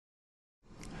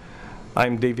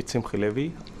I'm David Simchi-Levi.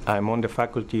 I'm on the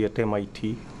faculty at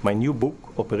MIT. My new book,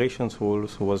 Operations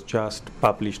Rules, was just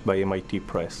published by MIT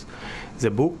Press. The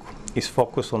book is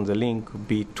focused on the link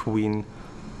between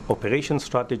operation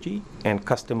strategy and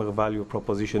customer value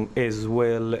proposition, as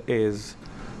well as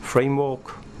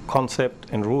framework,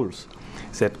 concept, and rules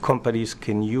that companies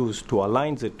can use to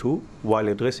align the two while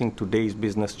addressing today's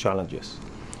business challenges.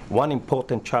 One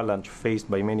important challenge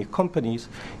faced by many companies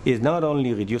is not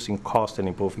only reducing cost and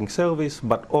improving service,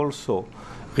 but also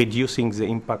reducing the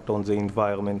impact on the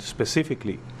environment,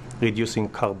 specifically reducing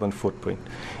carbon footprint.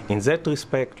 In that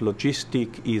respect,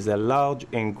 logistics is a large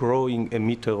and growing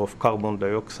emitter of carbon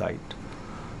dioxide.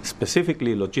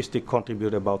 Specifically, logistics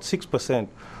contribute about 6%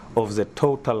 of the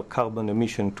total carbon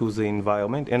emission to the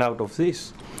environment, and out of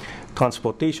this,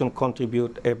 transportation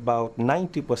contribute about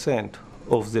 90%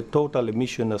 of the total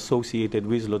emission associated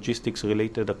with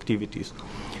logistics-related activities.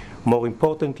 More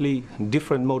importantly,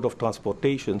 different mode of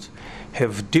transportations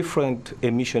have different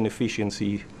emission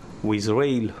efficiency, with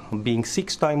rail being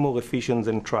 6 times more efficient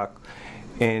than truck,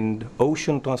 and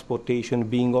ocean transportation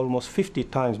being almost 50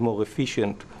 times more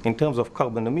efficient in terms of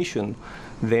carbon emission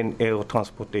than air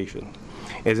transportation.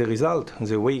 As a result,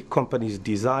 the way companies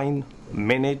design,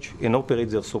 manage, and operate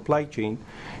their supply chain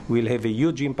will have a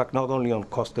huge impact not only on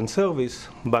cost and service,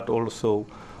 but also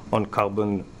on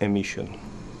carbon emission.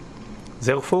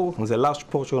 Therefore, the large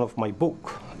portion of my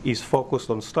book is focused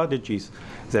on strategies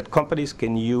that companies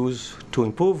can use to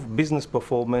improve business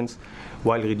performance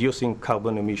while reducing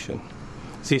carbon emission.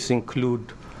 This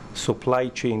includes supply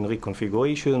chain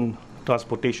reconfiguration,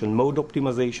 transportation mode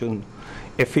optimization,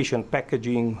 efficient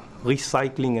packaging,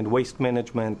 recycling and waste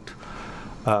management,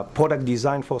 product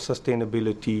design for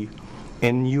sustainability,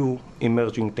 and new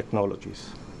emerging technologies.